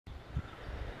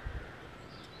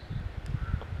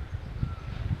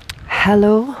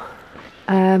Hello,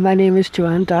 my name is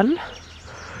Joanne Dunn,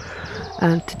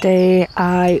 and today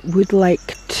I've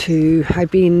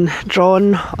been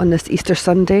drawn on this Easter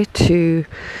Sunday to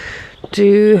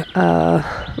do a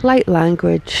light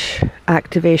language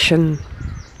activation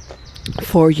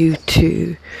for you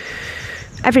to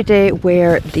every day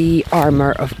wear the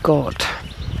Armour of God.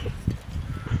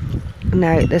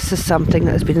 Now, this is something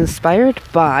that has been inspired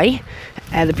by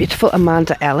the beautiful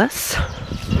Amanda Ellis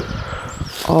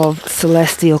of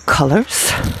Celestial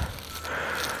Colours.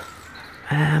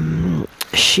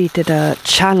 She did a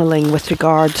channeling with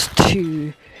regards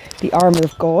to the Armour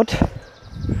of God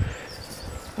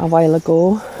a while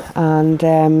ago, and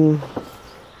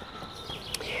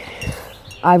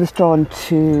I was drawn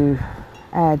to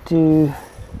do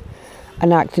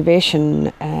an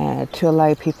activation to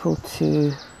allow people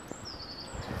to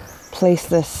place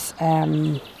this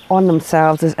on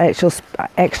themselves as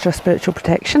extra spiritual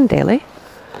protection daily.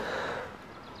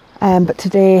 But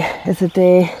today is the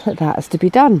day that is to be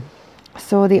done.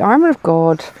 So the Armour of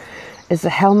God is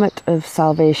the helmet of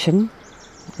salvation,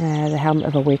 the helmet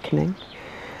of awakening,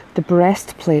 the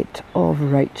breastplate of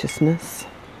righteousness,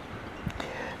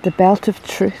 the belt of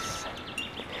truth,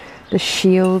 the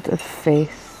shield of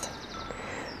faith,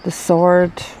 the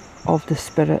sword of the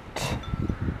Spirit,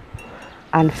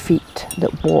 and feet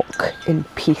that walk in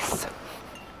peace.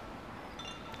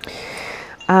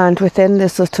 And within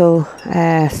this little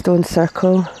stone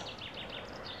circle,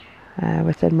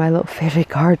 within my little fairy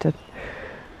garden,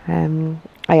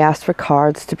 I asked for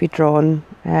cards to be drawn,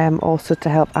 also to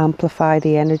help amplify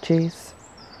the energies.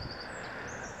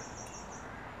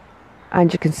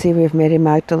 And you can see we have Mary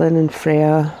Magdalene and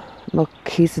Freya,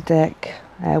 Melchizedek,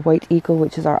 White Eagle,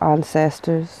 which is our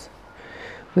ancestors.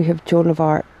 We have Joan of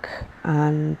Arc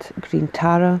and Green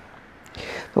Tara.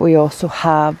 But we also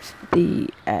have the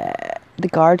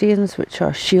guardians, which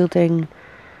are shielding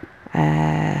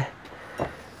and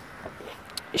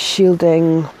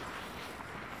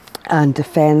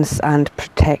defense and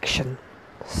protection.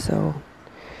 So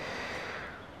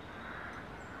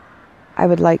I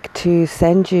would like to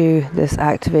send you this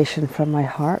activation from my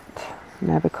heart.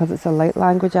 Now, because it's a light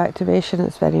language activation,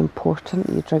 it's very important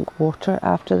that you drink water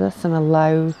after this and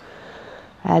allow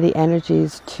the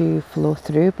energies to flow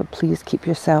through, but please keep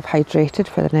yourself hydrated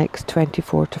for the next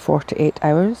 24 to 48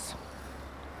 hours.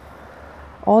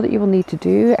 All that you will need to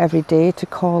do every day to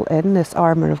call in this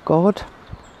Armour of God,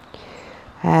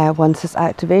 once this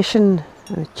activation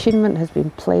and attunement has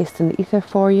been placed in the ether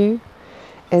for you,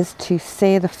 is to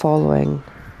say the following: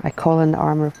 I call in the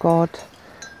Armour of God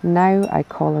now, I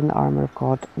call in the Armour of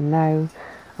God now,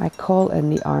 I call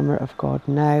in the Armour of God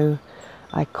now,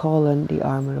 I call in the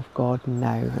Armour of God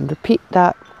now. And repeat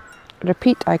that.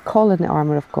 Repeat, I call in the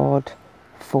Armour of God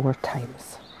 4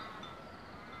 times.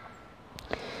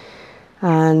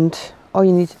 And all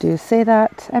you need to do is say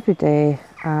that every day,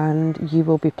 and you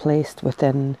will be placed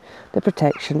within the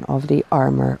protection of the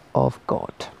Armour of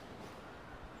God.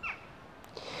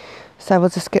 So I will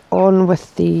just get on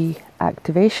with the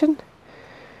activation.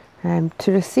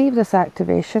 To receive this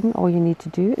activation, all you need to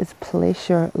do is place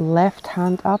your left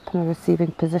hand up in a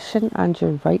receiving position and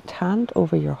your right hand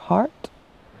over your heart.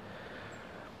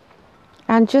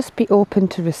 And just be open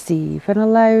to receive and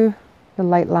allow the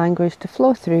light language to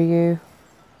flow through you.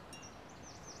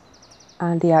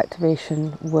 And the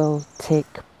activation will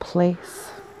take place.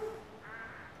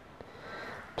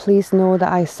 Please know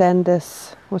that I send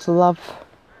this with love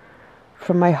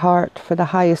from my heart for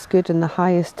the highest good and the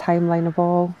highest timeline of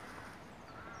all.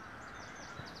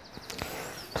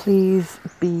 Please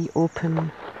be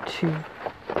open to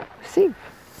receive.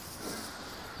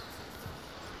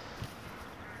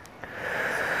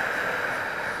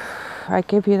 I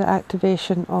give you the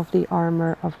activation of the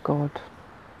Armour of God.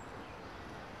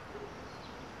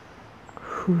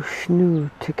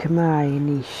 Hushnu tukamai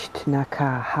nisht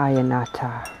naka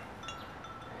hayanata.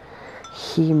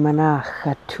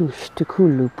 Himanacha tush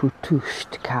tukulu putush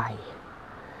kai.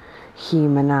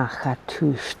 Himanaka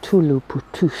tush tulu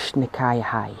putush nikai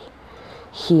hai.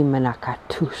 Himanaka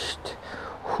tusht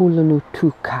hulunu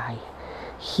tukai.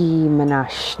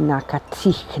 Himanash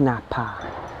nakatich napa.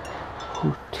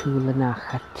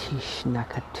 Hutulanaka tish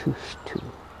nakatushtu.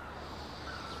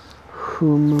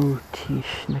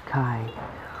 Humutish nakai.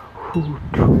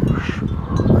 Hutush.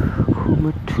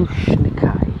 Humatush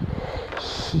nakai.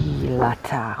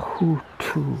 Hilata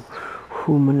hutu.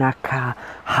 Humanaka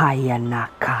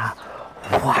hayanaka.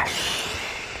 Wash.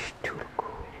 Tulku.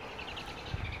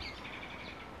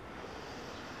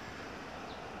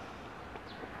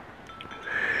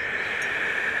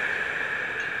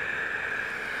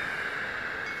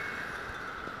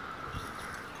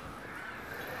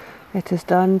 it is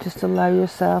done, just allow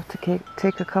yourself to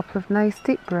take a couple of nice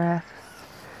deep breaths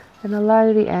and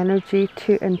allow the energy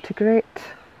to integrate.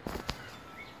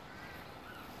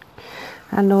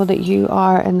 And know that you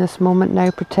are in this moment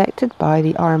now protected by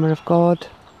the armour of God.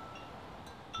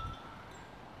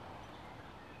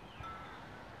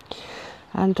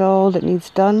 And all that needs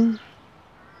done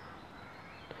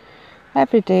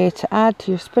every day to add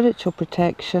to your spiritual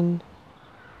protection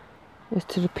is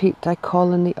to repeat, I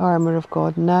call in the armour of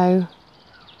God now,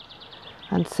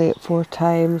 and say it 4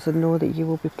 times, and know that you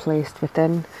will be placed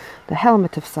within the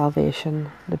helmet of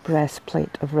salvation, the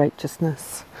breastplate of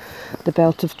righteousness, the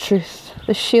belt of truth,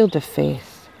 the shield of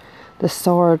faith, the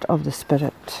sword of the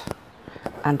Spirit,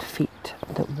 and feet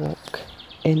that walk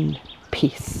in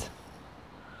peace.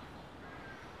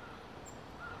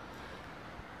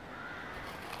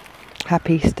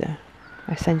 Happy Easter.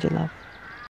 I send you love.